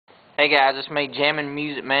Hey guys, it's me, Jammin'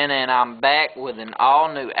 Music Man, and I'm back with an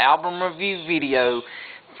all-new album review video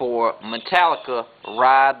for Metallica,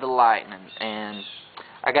 Ride the Lightning. And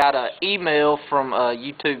I got an email from a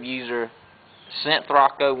YouTube user,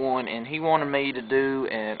 SynthRock01, and he wanted me to do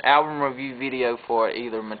an album review video for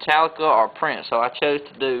either Metallica or Prince. So I chose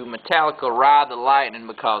to do Metallica, Ride the Lightning,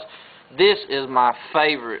 because this is my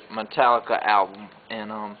favorite Metallica album.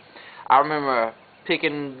 And I remember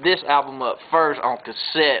picking this album up first on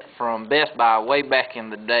cassette from Best Buy way back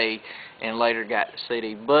in the day, and later got the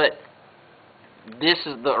CD. But this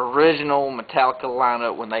is the original Metallica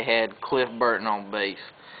lineup when they had Cliff Burton on bass.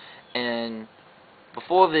 And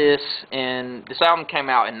before this, and this album came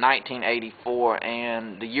out in 1984,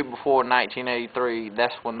 and the year before, 1983,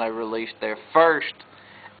 that's when they released their first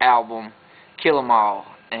album, Kill 'Em All.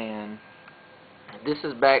 And this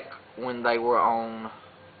is back when they were on,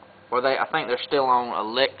 I think they're still on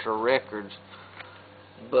Elektra Records.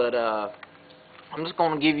 But I'm just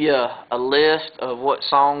going to give you a list of what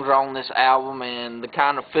songs are on this album and the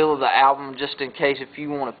kind of feel of the album, just in case if you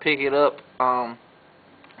want to pick it up.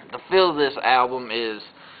 The feel of this album is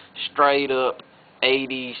straight up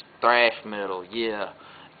 80s thrash metal, yeah.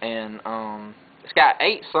 And it's got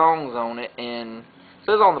 8 songs on it, and it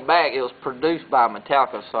says on the back it was produced by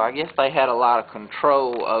Metallica, so I guess they had a lot of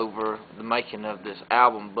control over the making of this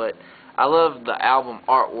album. But I love the album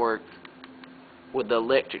artwork with the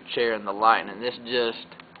electric chair and the lightning. This just,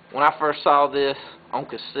 when I first saw this on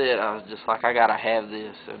cassette, I was just like, I gotta have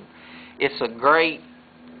this. And it's a great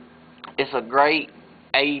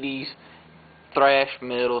 80s thrash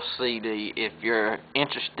metal CD if you're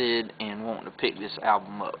interested in wanting to pick this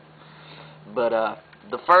album up. But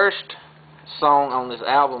the first song on this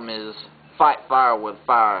album is Fight Fire with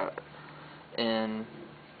Fire, and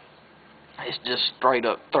it's just straight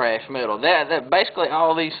up thrash metal. That basically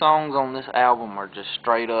all these songs on this album are just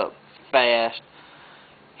straight up fast,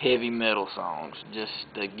 heavy metal songs, just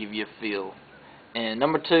to give you a feel. And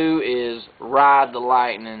number 2 is Ride the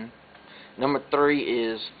Lightning. Number 3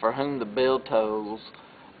 is For Whom the Bell Tolls.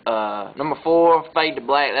 Number 4, Fade to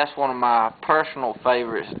Black. That's one of my personal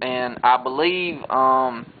favorites, and I believe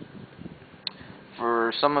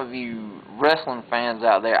for some of you wrestling fans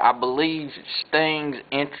out there, I believe Sting's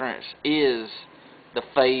entrance is the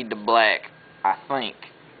Fade to Black, I think,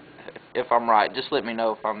 if I'm right. Just let me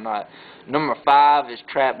know if I'm not. Number 5 is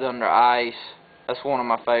Trapped Under Ice. That's one of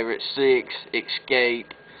my favorites. 6,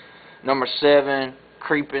 Escape. Number 7,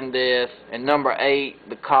 Creeping Death. And number 8,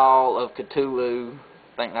 The Call of Cthulhu.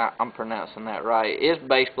 I think I'm pronouncing that right.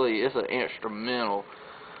 It's an instrumental,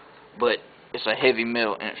 but it's a heavy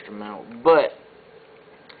metal instrumental. But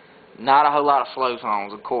not a whole lot of slow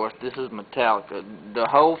songs, of course. This is Metallica. The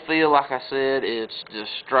whole feel, like I said, it's just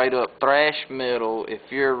straight up thrash metal. If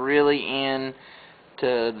you're really into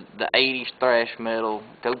the 80s thrash metal,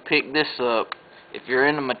 go pick this up. If you're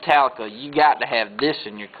into Metallica, you got to have this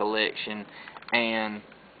in your collection. And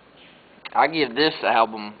I give this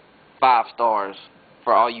album 5 stars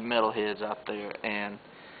for all you metalheads out there. And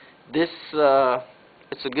this,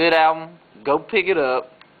 it's a good album. Go pick it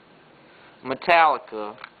up.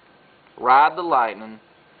 Metallica, Ride the Lightning,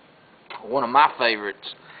 one of my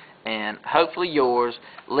favorites, and hopefully yours.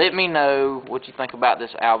 Let me know what you think about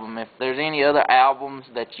this album. If there's any other albums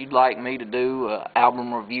that you'd like me to do an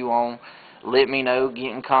album review on, let me know.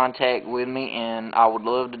 Get in contact with me, and I would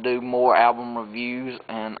love to do more album reviews.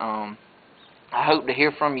 And I hope to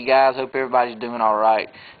hear from you guys. Hope everybody's doing alright.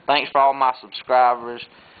 Thanks for all my subscribers.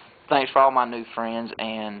 Thanks for all my new friends,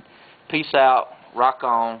 and peace out. Rock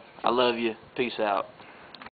on. I love you. Peace out.